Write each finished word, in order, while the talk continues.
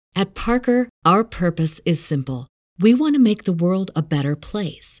At Parker, our purpose is simple. We want to make the world a better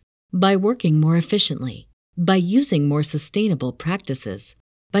place by working more efficiently, by using more sustainable practices,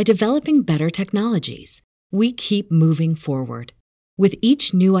 by developing better technologies. We keep moving forward. With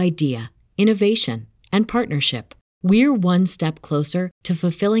each new idea, innovation, and partnership, we're one step closer to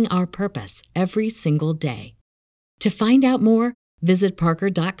fulfilling our purpose every single day. To find out more, visit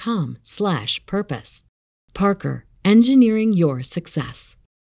parker.com/purpose. Parker, engineering your success.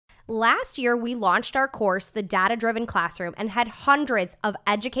 Last year, we launched our course, The Data-Driven Classroom, and had hundreds of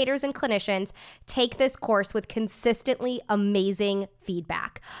educators and clinicians take this course with consistently amazing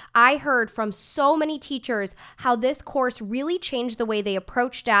feedback. I heard from so many teachers how this course really changed the way they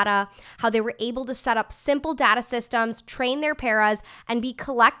approach data, how they were able to set up simple data systems, train their paras, and be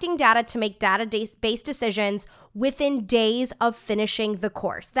collecting data to make data-based decisions within days of finishing the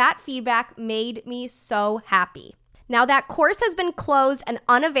course. That feedback made me so happy. Now, that course has been closed and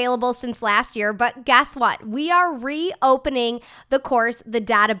unavailable since last year, but guess what? We are reopening the course, The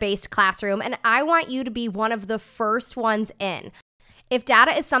Data-Based Classroom, and I want you to be one of the first ones in. If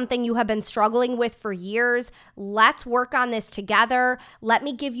data is something you have been struggling with for years, let's work on this together. Let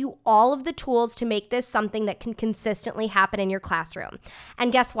me give you all of the tools to make this something that can consistently happen in your classroom.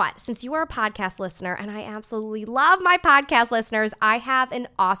 And guess what? Since you are a podcast listener, and I absolutely love my podcast listeners, I have an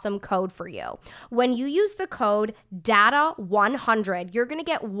awesome code for you. When you use the code DATA100, you're going to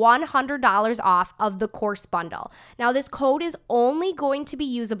get $100 off of the course bundle. Now, this code is only going to be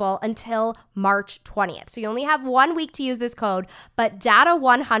usable until March 20th. So you only have 1 week to use this code, but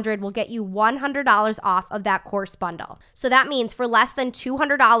Data100 will get you $100 off of that course bundle. So that means for less than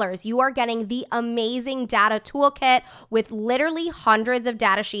 $200, you are getting the amazing data toolkit with literally hundreds of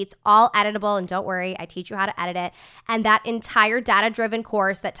data sheets, all editable. And don't worry, I teach you how to edit it. And that entire data-driven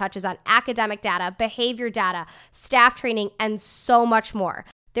course that touches on academic data, behavior data, staff training, and so much more.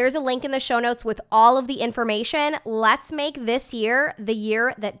 There's a link in the show notes with all of the information. Let's make this year the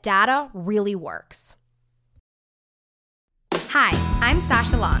year that data really works. Hi, I'm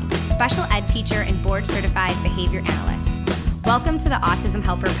Sasha Long, special ed teacher and board-certified behavior analyst. Welcome to the Autism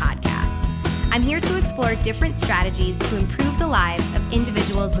Helper podcast. I'm here to explore different strategies to improve the lives of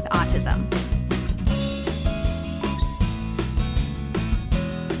individuals with autism.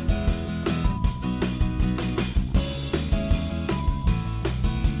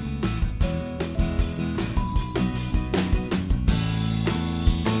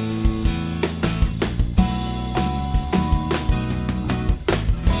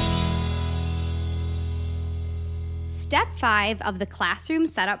 Step 5 of the classroom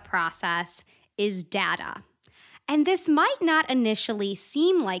setup process is data. And this might not initially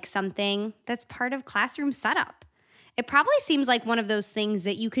seem like something that's part of classroom setup. It probably seems like one of those things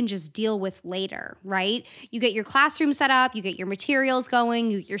that you can just deal with later, right? You get your classroom set up, you get your materials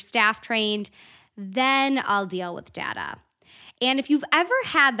going, you get your staff trained, then I'll deal with data. And if you've ever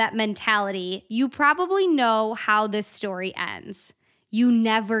had that mentality, you probably know how this story ends. You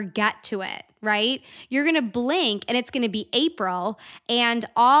never get to it, right? You're going to blink and it's going to be April, and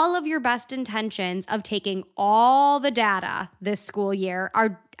all of your best intentions of taking all the data this school year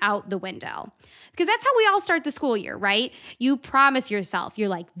are out the window. Because that's how we all start the school year, right? You promise yourself, you're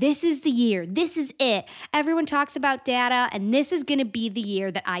like, this is the year, this is it. Everyone talks about data, and this is going to be the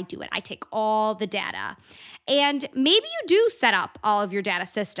year that I do it. I take all the data. And maybe you do set up all of your data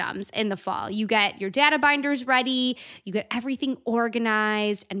systems in the fall. You get your data binders ready, you get everything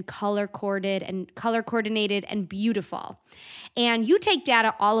organized and color-coded and color-coordinated and beautiful. And you take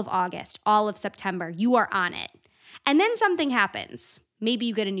data all of August, all of September. You are on it. And then something happens. Maybe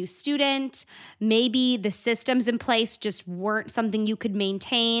you get a new student, maybe the systems in place just weren't something you could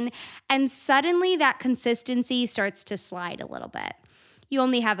maintain, and suddenly that consistency starts to slide a little bit. You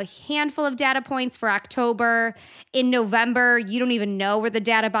only have a handful of data points for October. In November, you don't even know where the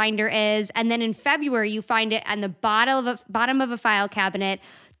data binder is, and then in February, you find it on the bottom of a file cabinet,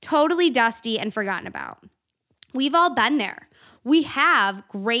 totally dusty and forgotten about. We've all been there. We have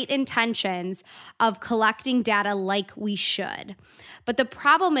great intentions of collecting data like we should. But the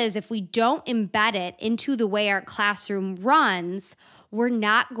problem is if we don't embed it into the way our classroom runs, we're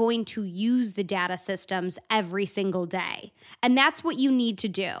not going to use the data systems every single day. And that's what you need to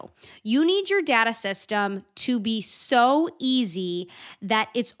do. You need your data system to be so easy that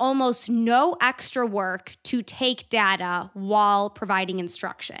it's almost no extra work to take data while providing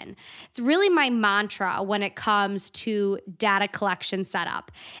instruction. It's really my mantra when it comes to data collection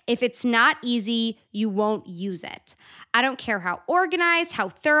setup. If it's not easy, you won't use it. I don't care how organized, how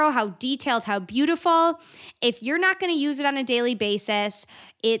thorough, how detailed, how beautiful. If you're not going to use it on a daily basis, this,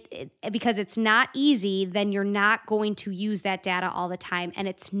 because it's not easy, then you're not going to use that data all the time, and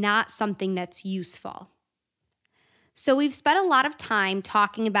it's not something that's useful. So we've spent a lot of time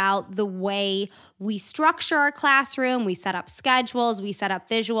talking about the way we structure our classroom, we set up schedules, we set up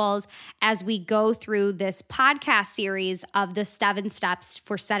visuals as we go through this podcast series of the 7 steps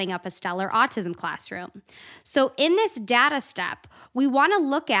for setting up a stellar autism classroom. So in this data step, we want to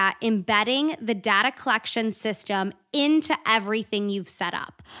look at embedding the data collection system into everything you've set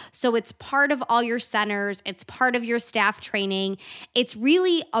up. So it's part of all your centers, it's part of your staff training, it's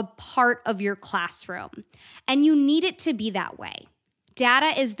really a part of your classroom. And you need it to be that way.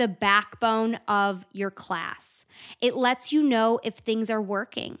 Data is the backbone of your class. It lets you know if things are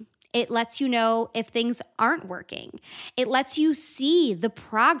working. It lets you know if things aren't working. It lets you see the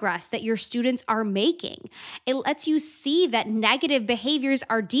progress that your students are making. It lets you see that negative behaviors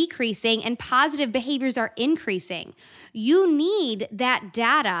are decreasing and positive behaviors are increasing. You need that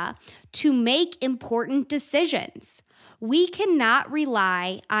data to make important decisions. We cannot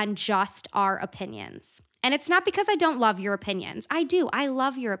rely on just our opinions. And it's not because I don't love your opinions. I do. I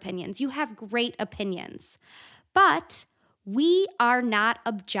love your opinions. You have great opinions. But we are not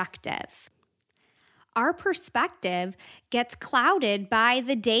objective. Our perspective gets clouded by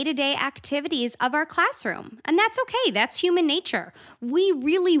the day-to-day activities of our classroom. And that's okay. That's human nature. We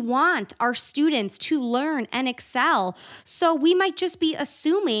really want our students to learn and excel. So we might just be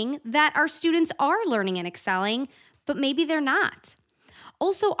assuming that our students are learning and excelling, but maybe they're not.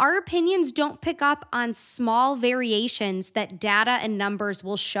 Also, our opinions don't pick up on small variations that data and numbers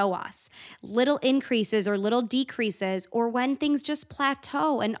will show us, little increases or little decreases, or when things just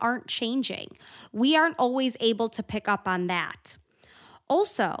plateau and aren't changing. We aren't always able to pick up on that.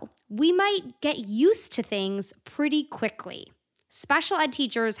 Also, we might get used to things pretty quickly. Special ed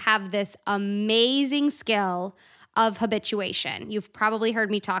teachers have this amazing skill of habituation. You've probably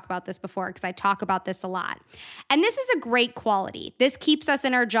heard me talk about this before because I talk about this a lot. And this is a great quality. This keeps us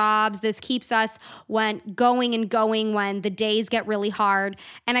in our jobs. This keeps us when the days get really hard.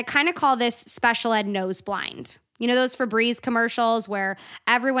 And I kind of call this special ed nose blind. You know those Febreze commercials where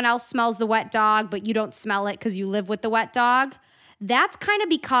everyone else smells the wet dog, but you don't smell it because you live with the wet dog? That kind of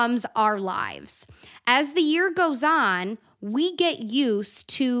becomes our lives. As the year goes on, we get used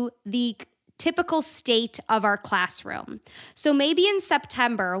to the typical state of our classroom. So maybe in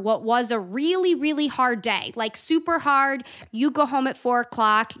September, what was a really, really hard day, like super hard, you go home at 4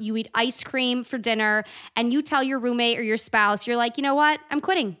 o'clock, you eat ice cream for dinner, and you tell your roommate or your spouse, you're like, you know what? I'm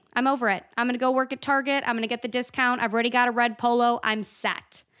quitting. I'm over it. I'm going to go work at Target. I'm going to get the discount. I've already got a red polo. I'm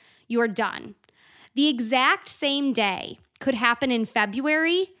set. You are done. The exact same day could happen in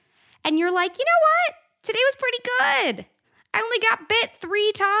February, and you're like, you know what? Today was pretty good. I only got bit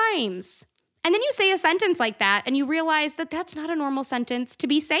 3 times. And then you say a sentence like that and you realize that that's not a normal sentence to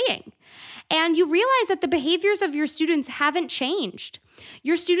be saying. And you realize that the behaviors of your students haven't changed.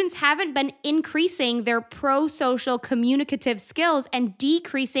 Your students haven't been increasing their pro-social communicative skills and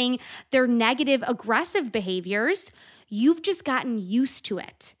decreasing their negative aggressive behaviors. You've just gotten used to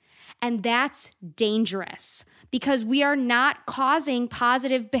it. And that's dangerous because we are not causing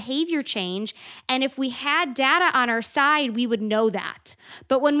positive behavior change. And if we had data on our side, we would know that.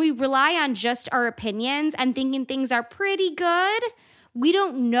 But when we rely on just our opinions and thinking things are pretty good, we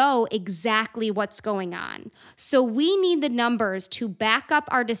don't know exactly what's going on. So we need the numbers to back up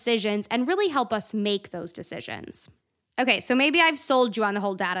our decisions and really help us make those decisions. Okay, so maybe I've sold you on the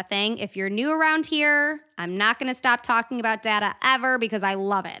whole data thing. If you're new around here, I'm not going to stop talking about data ever because I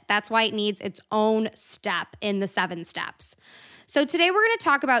love it. That's why it needs its own step in the 7 steps. So today we're going to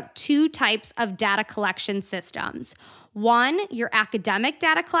talk about 2 types of data collection systems. 1, your academic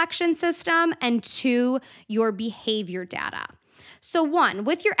data collection system, and 2, your behavior data. So 1,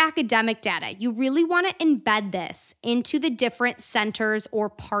 with your academic data, you really want to embed this into the different centers or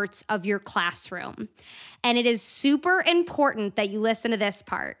parts of your classroom. And it is super important that you listen to this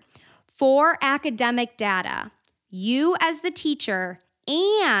part. For academic data, you as the teacher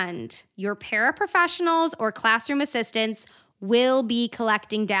and your paraprofessionals or classroom assistants will be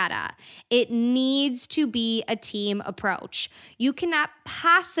collecting data. It needs to be a team approach. You cannot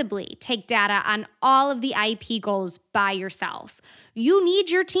possibly take data on all of the IEP goals by yourself. You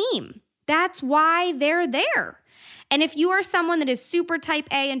need your team. That's why they're there. And if you are someone that is super type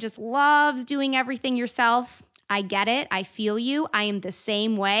A and just loves doing everything yourself, I get it. I feel you. I am the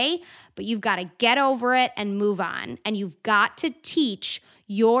same way, but you've got to get over it and move on. And you've got to teach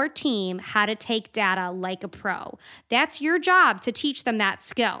your team how to take data like a pro. That's your job to teach them that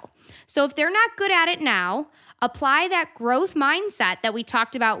skill. So if they're not good at it now, apply that growth mindset that we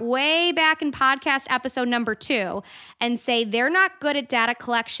talked about way back in podcast episode number 2 and say they're not good at data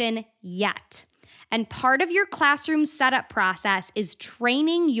collection yet. And part of your classroom setup process is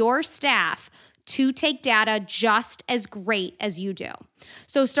training your staff to take data just as great as you do.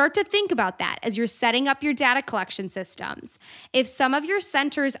 So start to think about that as you're setting up your data collection systems. If some of your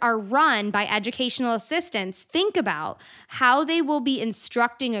centers are run by educational assistants, think about how they will be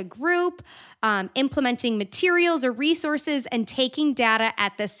instructing a group, implementing materials or resources, and taking data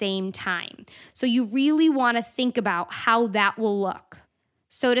at the same time. So you really want to think about how that will look.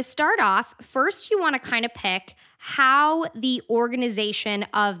 So to start off, first you want to kind of pick how the organization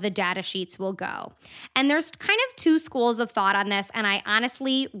of the data sheets will go. And there's kind of 2 schools of thought on this, and I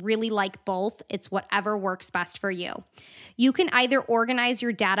honestly really like both. It's whatever works best for you. You can either organize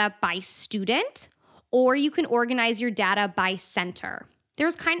your data by student, or you can organize your data by center.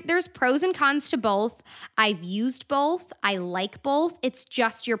 There's pros and cons to both. I've used both. I like both. It's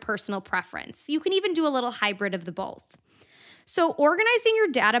just your personal preference. You can even do a little hybrid of the both. So organizing your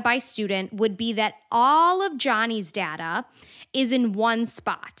data by student would be that all of Johnny's data is in one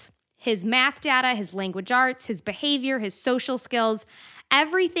spot. His math data, his language arts, his behavior, his social skills,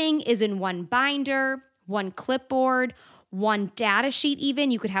 everything is in one binder, one clipboard, one data sheet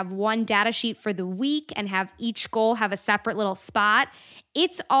even. You could have one data sheet for the week and have each goal have a separate little spot.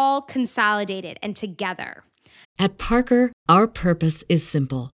 It's all consolidated and together. At Parker, our purpose is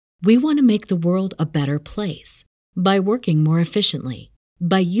simple. We want to make the world a better place. By working more efficiently,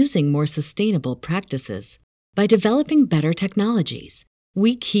 by using more sustainable practices, by developing better technologies,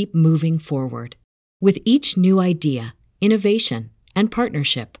 we keep moving forward. With each new idea, innovation, and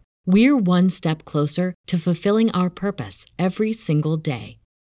partnership, we're one step closer to fulfilling our purpose every single day.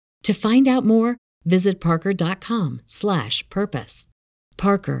 To find out more, visit parker.com/purpose.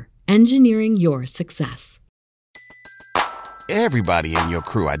 Parker, engineering your success. Everybody in your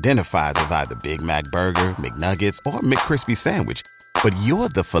crew identifies as either Big Mac Burger, McNuggets, or McCrispy Sandwich. But you're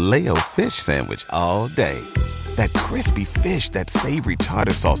the Filet-O-Fish Sandwich all day. That crispy fish, that savory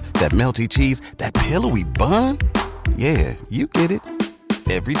tartar sauce, that melty cheese, that pillowy bun. Yeah, you get it.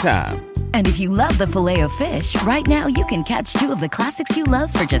 Every time. And if you love the Filet-O-Fish, right now you can catch 2 of the classics you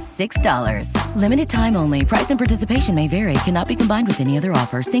love for just $6. Limited time only. Price and participation may vary. Cannot be combined with any other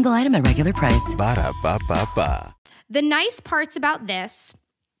offer. Single item at regular price. Ba-da-ba-ba-ba. The nice parts about this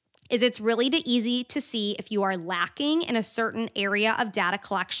is it's really easy to see if you are lacking in a certain area of data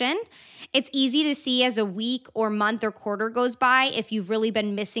collection. It's easy to see as a week or month or quarter goes by if you've really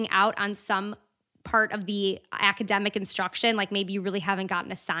been missing out on some part of the academic instruction, like maybe you really haven't gotten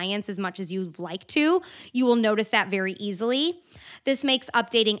to science as much as you'd like to. You will notice that very easily. This makes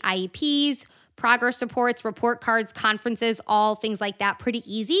updating IEPs, progress reports, report cards, conferences, all things like that pretty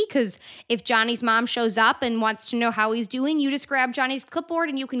easy, because if Johnny's mom shows up and wants to know how he's doing, you just grab Johnny's clipboard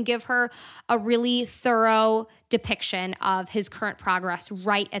and you can give her a really thorough depiction of his current progress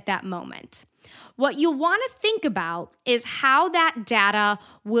right at that moment. What you'll want to think about is how that data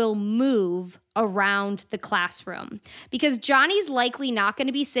will move around the classroom, because Johnny's likely not going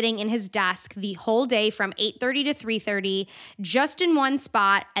to be sitting in his desk the whole day from 8:30 to 3:30 just in one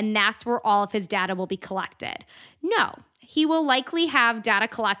spot, and that's where all of his data will be collected. No, he will likely have data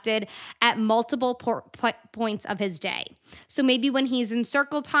collected at multiple points of his day. So maybe when he's in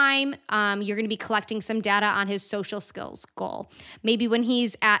circle time, you're going to be collecting some data on his social skills goal. Maybe when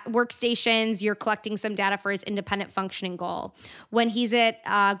he's at workstations, you're collecting some data for his independent functioning goal. When he's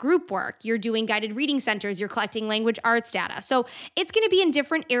at group work, you're doing guided reading centers, you're collecting language arts data. So it's going to be in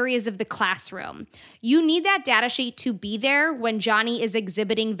different areas of the classroom. You need that data sheet to be there when Johnny is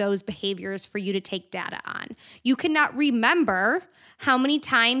exhibiting those behaviors for you to take data on. You cannot remember how many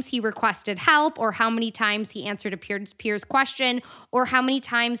times he requested help, or how many times he answered a peer's question, or how many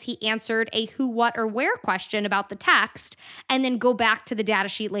times he answered a who, what, or where question about the text, and then go back to the data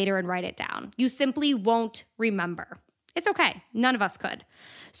sheet later and write it down. You simply won't remember. It's okay. None of us could.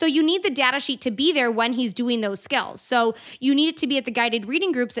 So you need the data sheet to be there when he's doing those skills. So you need it to be at the guided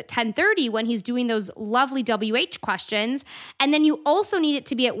reading groups at 10:30 when he's doing those lovely WH questions. And then you also need it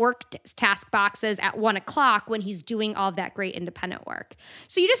to be at work task boxes at 1 o'clock when he's doing all of that great independent work.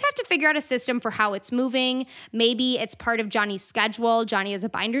 So you just have to figure out a system for how it's moving. Maybe it's part of Johnny's schedule. Johnny has a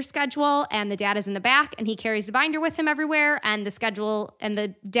binder schedule and the data's in the back and he carries the binder with him everywhere, and the schedule and the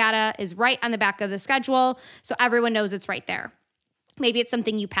data is right on the back of the schedule. So everyone knows it's right there. Maybe it's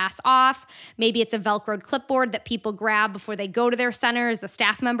something you pass off. Maybe it's a Velcroed clipboard that people grab before they go to their centers. The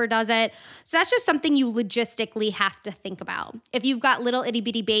staff member does it. So that's just something you logistically have to think about. If you've got little itty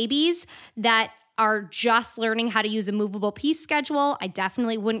bitty babies that are just learning how to use a movable piece schedule, I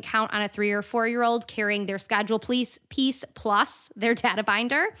definitely wouldn't count on a 3 or 4-year-old carrying their schedule piece plus their data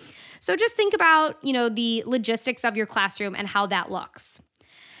binder. So just think about, the logistics of your classroom and how that looks.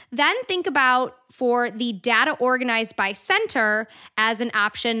 Then think about, for the data organized by center as an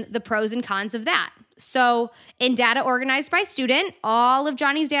option, the pros and cons of that. So in data organized by student, all of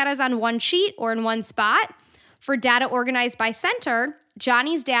Johnny's data is on one sheet or in one spot. For data organized by center,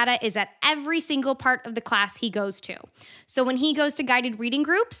 Johnny's data is at every single part of the class he goes to. So when he goes to guided reading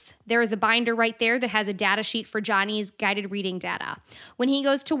groups, there is a binder right there that has a data sheet for Johnny's guided reading data. When he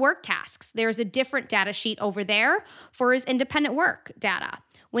goes to work tasks, there's a different data sheet over there for his independent work data.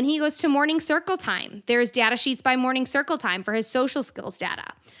 When he goes to morning circle time, there's data sheets by morning circle time for his social skills data.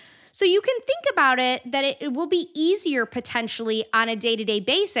 So you can think about it that it will be easier potentially on a day-to-day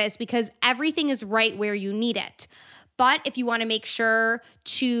basis because everything is right where you need it. But if you want to make sure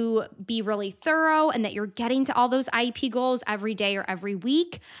to be really thorough and that you're getting to all those IEP goals every day or every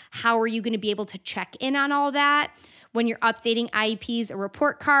week, how are you going to be able to check in on all that? When you're updating IEPs or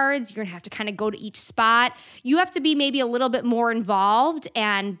report cards, you're going to have to kind of go to each spot. You have to be maybe a little bit more involved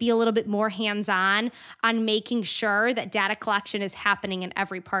and be a little bit more hands-on on making sure that data collection is happening in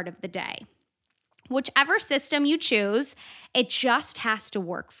every part of the day. Whichever system you choose, it just has to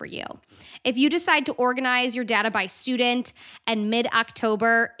work for you. If you decide to organize your data by student and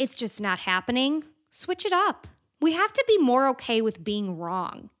mid-October, it's just not happening, switch it up. We have to be more okay with being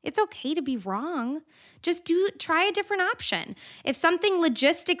wrong. It's okay to be wrong. Just try a different option. If something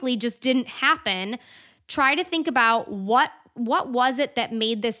logistically just didn't happen, try to think about what was it that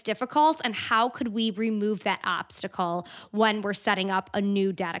made this difficult and how could we remove that obstacle when we're setting up a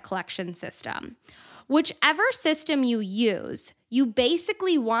new data collection system. Whichever system you use, you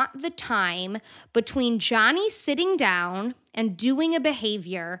basically want the time between Johnny sitting down and doing a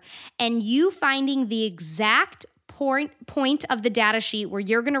behavior and you finding the exact point of the data sheet where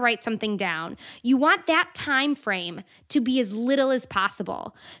you're going to write something down. You want that time frame to be as little as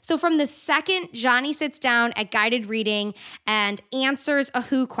possible. So from the second Johnny sits down at guided reading and answers a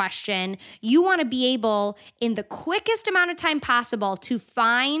who question, you want to be able, in the quickest amount of time possible, to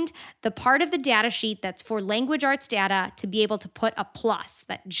find the part of the data sheet that's for language arts data to be able to put a plus,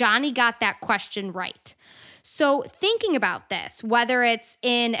 that Johnny got that question right. So thinking about this, whether it's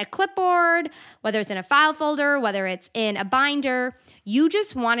in a clipboard, whether it's in a file folder, whether it's in a binder, you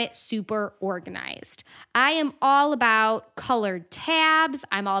just want it super organized. I am all about colored tabs.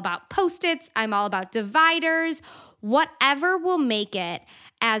 I'm all about Post-its. I'm all about dividers, whatever will make it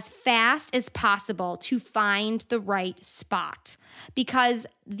as fast as possible to find the right spot. Because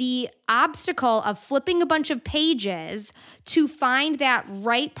the obstacle of flipping a bunch of pages to find that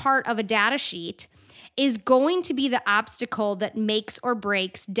right part of a data sheet is going to be the obstacle that makes or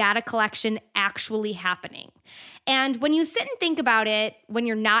breaks data collection actually happening. And when you sit and think about it, when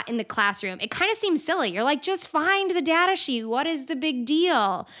you're not in the classroom, it kind of seems silly. You're like, just find the data sheet. What is the big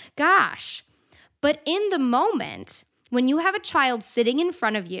deal? Gosh. But in the moment, when you have a child sitting in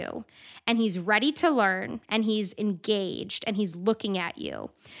front of you and he's ready to learn and he's engaged and he's looking at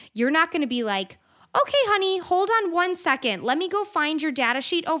you, you're not going to be like, okay, honey, hold on 1 second. Let me go find your data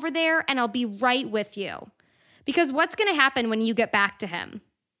sheet over there and I'll be right with you. Because what's going to happen when you get back to him?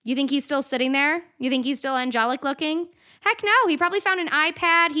 You think he's still sitting there? You think he's still angelic looking? Heck no, he probably found an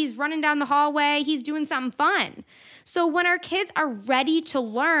iPad. He's running down the hallway. He's doing something fun. So when our kids are ready to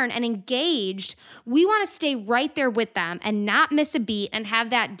learn and engaged, we want to stay right there with them and not miss a beat and have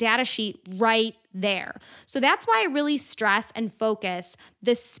that data sheet right there. So that's why I really stress and focus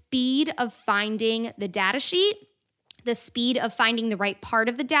the speed of finding the data sheet, the speed of finding the right part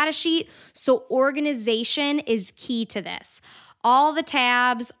of the data sheet. So organization is key to this. All the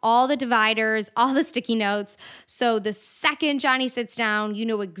tabs, all the dividers, all the sticky notes. So the second Johnny sits down, you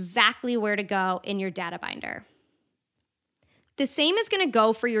know exactly where to go in your data binder. The same is going to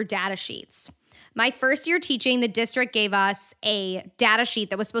go for your data sheets. My first year teaching, the district gave us a data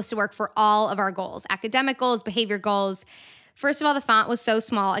sheet that was supposed to work for all of our goals, academic goals, behavior goals. First of all, the font was so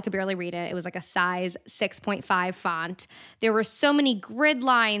small, I could barely read it. It was like a size 6.5 font. There were so many grid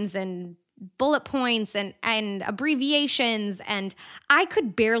lines and bullet points and abbreviations, and I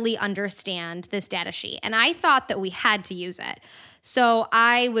could barely understand this data sheet. And I thought that we had to use it. So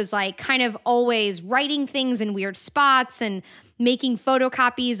I was like kind of always writing things in weird spots and making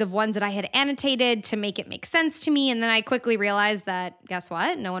photocopies of ones that I had annotated to make it make sense to me. And then I quickly realized that, guess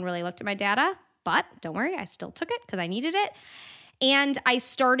what? No one really looked at my data, but don't worry, I still took it because I needed it. And I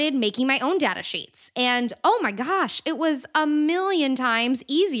started making my own data sheets. And oh my gosh, it was a million times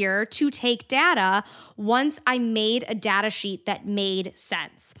easier to take data once I made a data sheet that made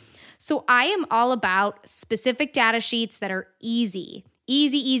sense. So I am all about specific data sheets that are easy.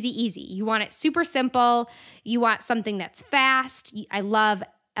 Easy, easy, easy. You want it super simple. You want something that's fast. I love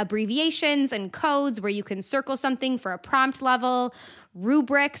abbreviations and codes where you can circle something for a prompt level.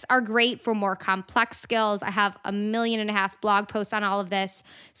 Rubrics are great for more complex skills. I have 1.5 million blog posts on all of this.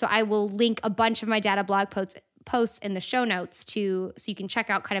 So I will link a bunch of my data blog posts in the show notes so you can check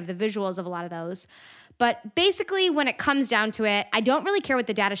out kind of the visuals of a lot of those. But basically, when it comes down to it, I don't really care what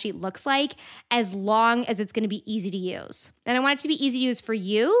the data sheet looks like as long as it's going to be easy to use. And I want it to be easy to use for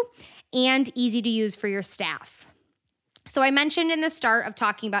you and easy to use for your staff. So I mentioned in the start of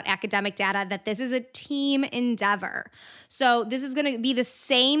talking about academic data that this is a team endeavor. So this is going to be the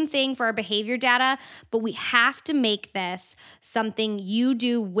same thing for our behavior data, but we have to make this something you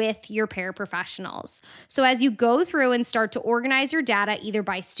do with your paraprofessionals. So as you go through and start to organize your data either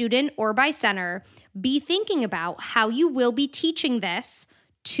by student or by center, be thinking about how you will be teaching this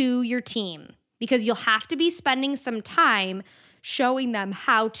to your team, because you'll have to be spending some time showing them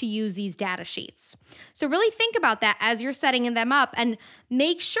how to use these data sheets. So really think about that as you're setting them up, and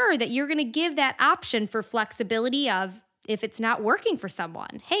make sure that you're going to give that option for flexibility of, if it's not working for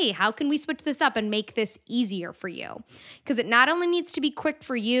someone, hey, how can we switch this up and make this easier for you? Because it not only needs to be quick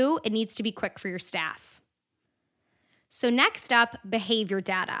for you, it needs to be quick for your staff. So next up, behavior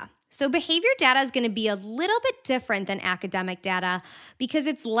data. So behavior data is going to be a little bit different than academic data because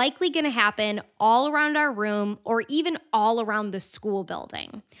it's likely going to happen all around our room or even all around the school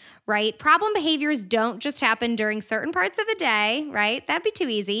building, right? Problem behaviors don't just happen during certain parts of the day, right? That'd be too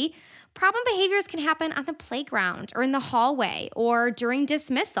easy. Problem behaviors can happen on the playground or in the hallway or during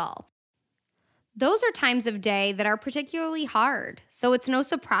dismissal. Those are times of day that are particularly hard, so it's no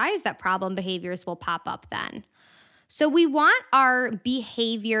surprise that problem behaviors will pop up then. So we want our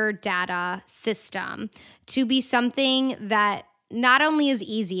behavior data system to be something that not only is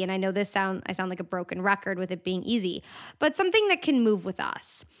easy, and I know I sound like a broken record with it being easy, but something that can move with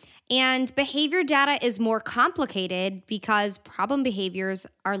us. And behavior data is more complicated because problem behaviors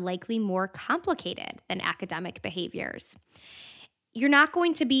are likely more complicated than academic behaviors. You're not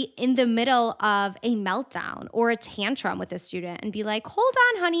going to be in the middle of a meltdown or a tantrum with a student and be like, hold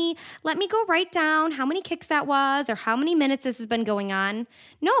on, honey, let me go write down how many kicks that was or how many minutes this has been going on.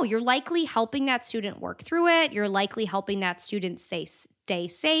 No, you're likely helping that student work through it. You're likely helping that student stay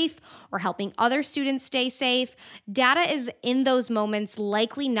safe or helping other students stay safe. Data is in those moments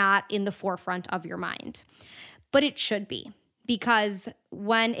likely not in the forefront of your mind, but it should be. Because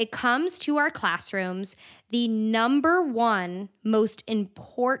when it comes to our classrooms, the number one most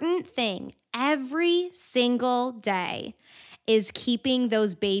important thing every single day is keeping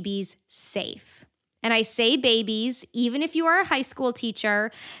those babies safe. And I say babies, even if you are a high school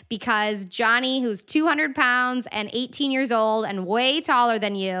teacher, because Johnny, who's 200 pounds and 18 years old and way taller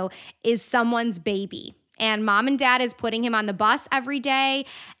than you, is someone's baby. And mom and dad is putting him on the bus every day,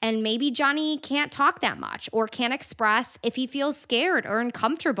 and maybe Johnny can't talk that much or can't express if he feels scared or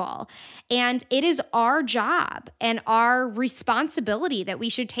uncomfortable. And it is our job and our responsibility that we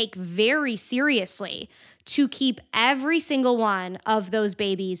should take very seriously to keep every single one of those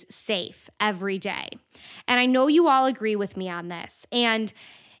babies safe every day. And I know you all agree with me on this. And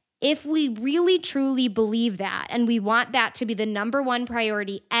if we really truly believe that, and we want that to be the number one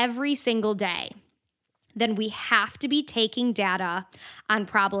priority every single day, then we have to be taking data on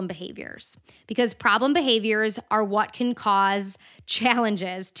problem behaviors, because problem behaviors are what can cause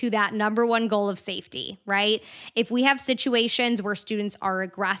challenges to that number one goal of safety, right? If we have situations where students are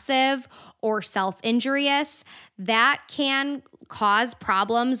aggressive or self-injurious, that can cause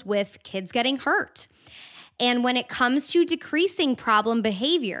problems with kids getting hurt. And when it comes to decreasing problem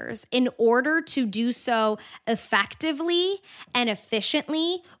behaviors, in order to do so effectively and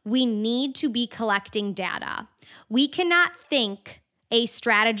efficiently, we need to be collecting data. We cannot think a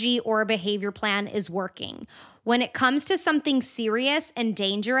strategy or a behavior plan is working. When it comes to something serious and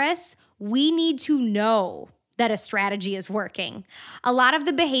dangerous, we need to know that a strategy is working. A lot of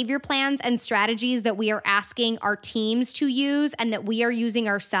the behavior plans and strategies that we are asking our teams to use and that we are using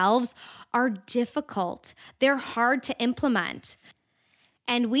ourselves are difficult. They're hard to implement.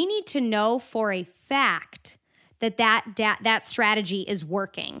 And we need to know for a fact that strategy is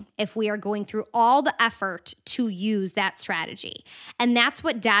working if we are going through all the effort to use that strategy. And that's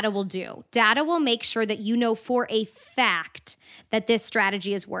what data will do. Data will make sure that you know for a fact that this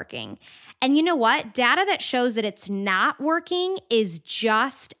strategy is working. And you know what? Data that shows that it's not working is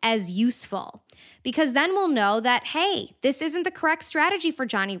just as useful, because then we'll know that, hey, this isn't the correct strategy for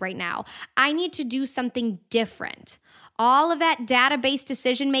Johnny right now. I need to do something different. All of that data-based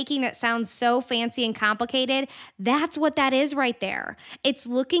decision-making that sounds so fancy and complicated, that's what that is right there. It's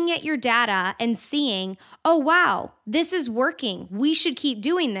looking at your data and seeing, oh, wow, this is working. We should keep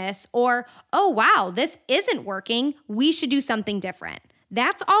doing this. Or, oh, wow, this isn't working. We should do something different.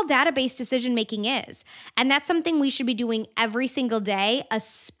 That's all data-based decision-making is. And that's something we should be doing every single day,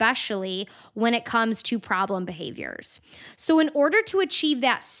 especially when it comes to problem behaviors. So in order to achieve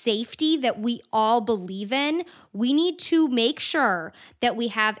that safety that we all believe in, we need to make sure that we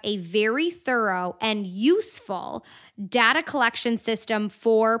have a very thorough and useful data collection system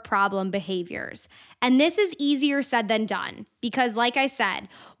for problem behaviors. And this is easier said than done because, like I said,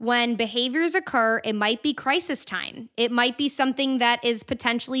 when behaviors occur, it might be crisis time. It might be something that is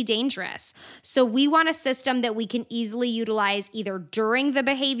potentially dangerous. So we want a system that we can easily utilize either during the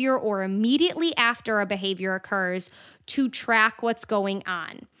behavior or immediately after a behavior occurs to track what's going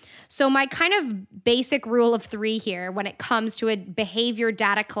on. So my kind of basic rule of 3 here when it comes to a behavior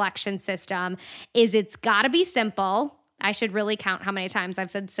data collection system is it's got to be simple. I should really count how many times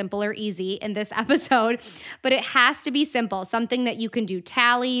I've said simple or easy in this episode, but it has to be simple, something that you can do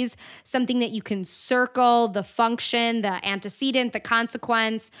tallies, something that you can circle the function, the antecedent, the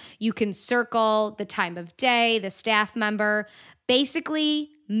consequence. You can circle the time of day, the staff member. Basically,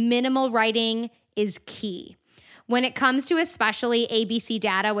 minimal writing is key. When it comes to especially ABC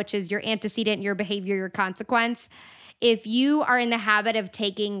data, which is your antecedent, your behavior, your consequence, if you are in the habit of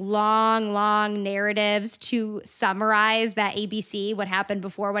taking long narratives to summarize that ABC, what happened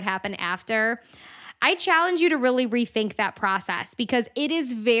before, what happened after, I challenge you to really rethink that process because it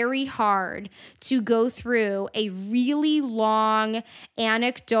is very hard to go through a really long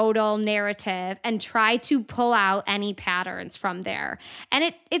anecdotal narrative and try to pull out any patterns from there.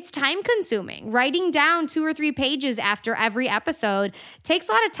 And it's time consuming. Writing down 2 or 3 pages after every episode takes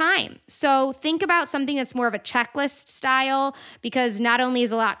a lot of time. So think about something that's more of a checklist style because not only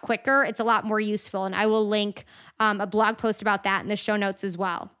is it a lot quicker, it's a lot more useful. And I will link a blog post about that in the show notes as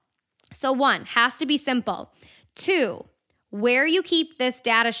well. So 1, has to be simple. 2, where you keep this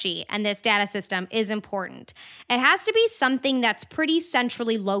data sheet and this data system is important. It has to be something that's pretty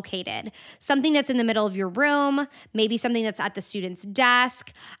centrally located, something that's in the middle of your room, maybe something that's at the student's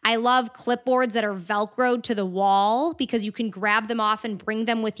desk. I love clipboards that are Velcroed to the wall because you can grab them off and bring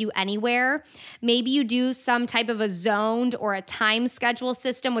them with you anywhere. Maybe you do some type of a zoned or a time schedule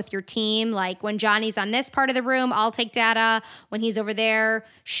system with your team, like when Johnny's on this part of the room, I'll take data. When he's over there,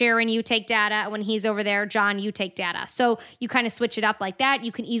 Sharon, you take data. When he's over there, John, you take data. So you kind of switch it up like that.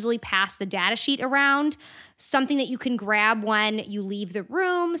 You can easily pass the data sheet around, something that you can grab when you leave the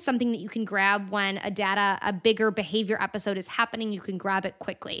room, something that you can grab when a bigger behavior episode is happening. You can grab it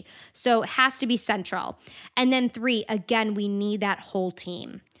quickly. So it has to be central. And then 3, again, we need that whole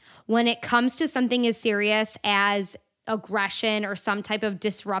team. When it comes to something as serious as aggression or some type of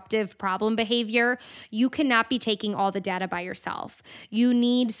disruptive problem behavior, you cannot be taking all the data by yourself. You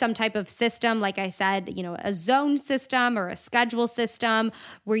need some type of system, like I said, a zone system or a schedule system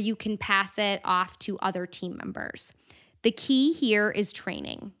where you can pass it off to other team members. The key here is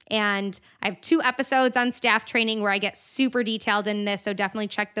training. And I have 2 episodes on staff training where I get super detailed in this, so definitely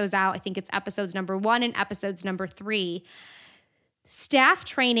check those out. I think it's episodes number 1 and episodes number 3. Staff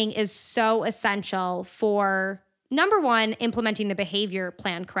training is so essential for number 1, implementing the behavior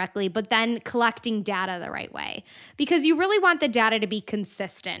plan correctly, but then collecting data the right way. Because you really want the data to be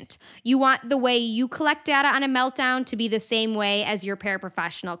consistent. You want the way you collect data on a meltdown to be the same way as your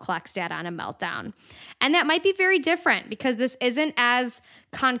paraprofessional collects data on a meltdown. And that might be very different because this isn't as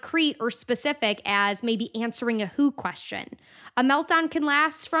concrete or specific as maybe answering a who question. A meltdown can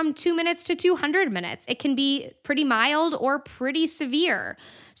last from 2 minutes to 200 minutes. It can be pretty mild or pretty severe.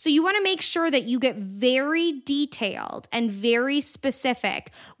 So you want to make sure that you get very detailed and very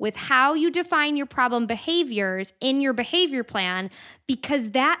specific with how you define your problem behaviors in your behavior plan, because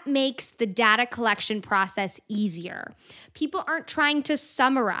that makes the data collection process easier. People aren't trying to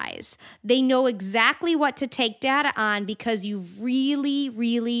summarize. They know exactly what to take data on because you've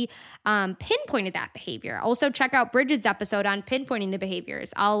really pinpointed that behavior. Also, check out Bridget's episode on pinpointing the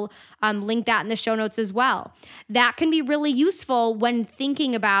behaviors. I'll link that in the show notes as well. That can be really useful when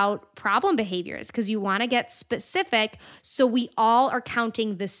thinking about problem behaviors because you want to get specific so we all are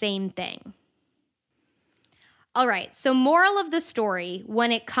counting the same thing. All right, so moral of the story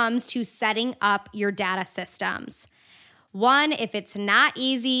when it comes to setting up your data systems. 1, if it's not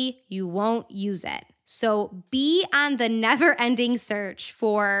easy, you won't use it. So be on the never-ending search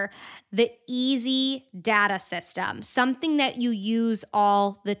for the easy data system, something that you use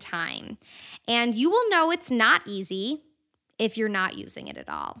all the time. And you will know it's not easy if you're not using it at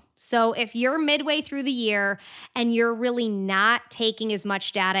all. So if you're midway through the year and you're really not taking as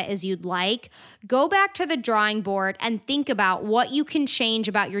much data as you'd like, go back to the drawing board and think about what you can change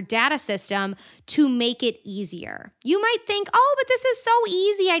about your data system to make it easier. You might think, oh, but this is so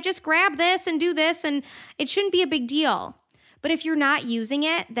easy. I just grab this and do this and it shouldn't be a big deal. But if you're not using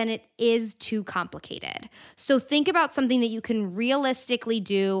it, then it is too complicated. So think about something that you can realistically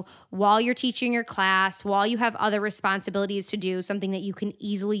do while you're teaching your class, while you have other responsibilities to do, something that you can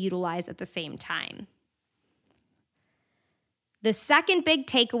easily utilize at the same time. The second big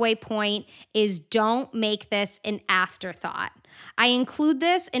takeaway point is don't make this an afterthought. I include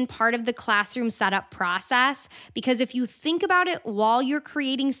this in part of the classroom setup process because if you think about it while you're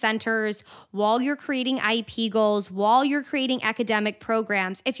creating centers, while you're creating IEP goals, while you're creating academic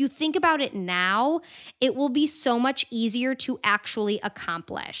programs, if you think about it now, it will be so much easier to actually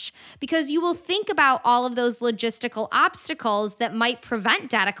accomplish because you will think about all of those logistical obstacles that might prevent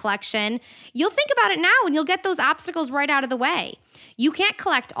data collection. You'll think about it now and you'll get those obstacles right out of the way. You can't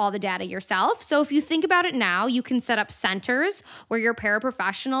collect all the data yourself, so if you think about it now, you can set up centers where your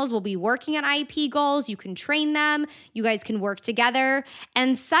paraprofessionals will be working on IEP goals. You can train them. You guys can work together.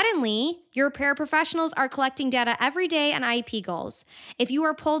 And suddenly, your paraprofessionals are collecting data every day on IEP goals. If you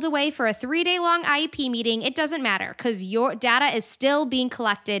are pulled away for a 3-day-long IEP meeting, it doesn't matter because your data is still being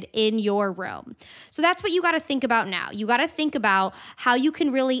collected in your room. So that's what you got to think about now. You got to think about how you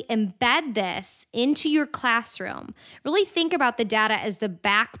can really embed this into your classroom. Really think about the data as the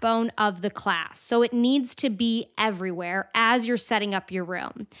backbone of the class. So it needs to be everywhere as you're setting up your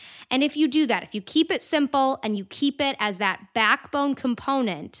room. And if you do that, if you keep it simple and you keep it as that backbone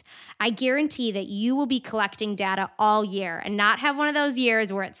component, I guarantee that you will be collecting data all year and not have one of those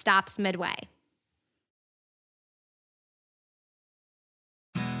years where it stops midway.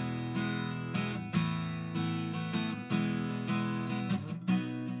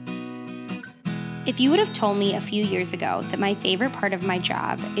 If you would have told me a few years ago that my favorite part of my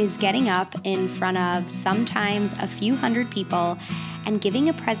job is getting up in front of sometimes a few hundred people and giving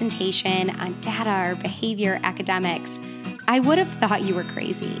a presentation on data or behavior academics, I would have thought you were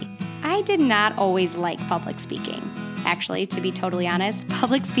crazy. I did not always like public speaking. Actually, to be totally honest,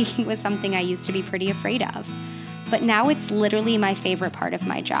 public speaking was something I used to be pretty afraid of. But now it's literally my favorite part of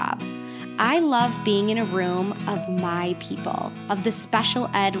my job. I love being in a room of my people, of the special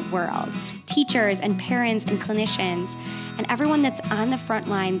ed world, teachers and parents and clinicians, and everyone that's on the front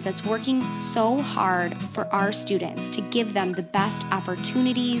lines that's working so hard for our students to give them the best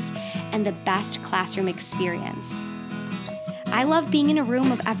opportunities and the best classroom experience. I love being in a room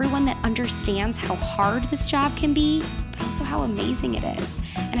of everyone that understands how hard this job can be, but also how amazing it is,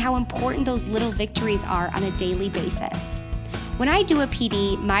 and how important those little victories are on a daily basis. When I do a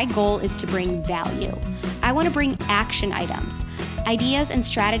PD, my goal is to bring value. I want to bring action items, ideas and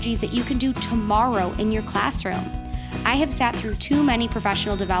strategies that you can do tomorrow in your classroom. I have sat through too many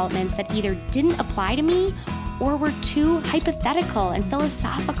professional developments that either didn't apply to me or were too hypothetical and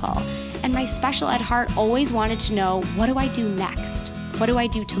philosophical. And my special ed heart always wanted to know, what do I do next? What do I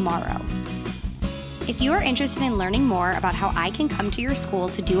do tomorrow? If you are interested in learning more about how I can come to your school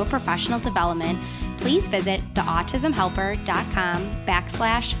to do a professional development, please visit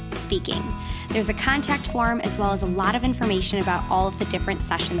theautismhelper.com/speaking. There's a contact form as well as a lot of information about all of the different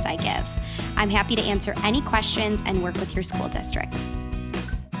sessions I give. I'm happy to answer any questions and work with your school district.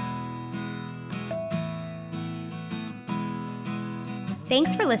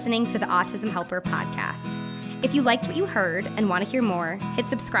 Thanks for listening to the Autism Helper podcast. If you liked what you heard and want to hear more, hit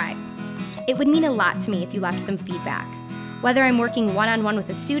subscribe. It would mean a lot to me if you left some feedback. Whether I'm working one-on-one with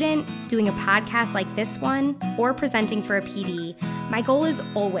a student, doing a podcast like this one, or presenting for a PD, my goal is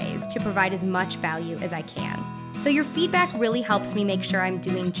always to provide as much value as I can. So your feedback really helps me make sure I'm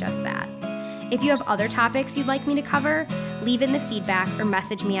doing just that. If you have other topics you'd like me to cover, leave in the feedback or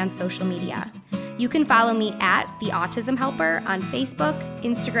message me on social media. You can follow me at The Autism Helper on Facebook,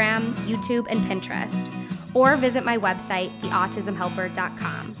 Instagram, YouTube, and Pinterest, or visit my website,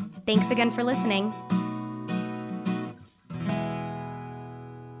 theautismhelper.com. Thanks again for listening.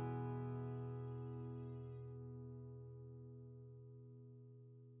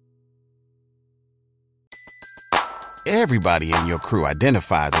 Everybody in your crew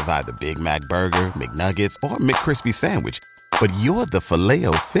identifies as either Big Mac Burger, McNuggets, or McCrispy Sandwich. But you're the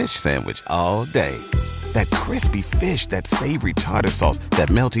Filet-O-Fish Sandwich all day. That crispy fish, that savory tartar sauce, that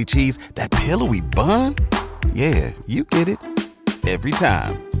melty cheese, that pillowy bun. Yeah, you get it. Every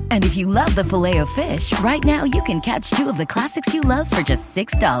time. And if you love the Filet-O-Fish, right now you can catch 2 of the classics you love for just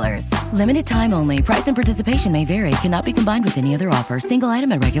 $6. Limited time only. Price and participation may vary. Cannot be combined with any other offer. Single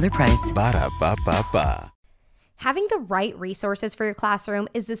item at regular price. Ba-da-ba-ba-ba. Having the right resources for your classroom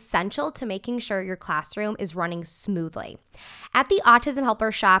is essential to making sure your classroom is running smoothly. At the Autism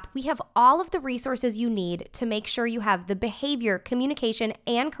Helper Shop, we have all of the resources you need to make sure you have the behavior, communication,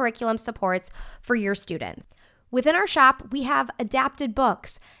 and curriculum supports for your students. Within our shop, we have adapted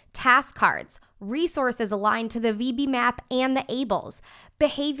books, task cards, resources aligned to the VB map and the ABLES,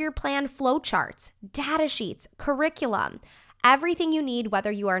 behavior plan flowcharts, data sheets, curriculum, everything you need,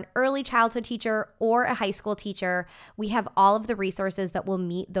 whether you are an early childhood teacher or a high school teacher. We have all of the resources that will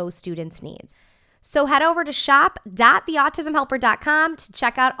meet those students' needs. So head over to shop.theautismhelper.com to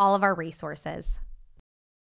check out all of our resources.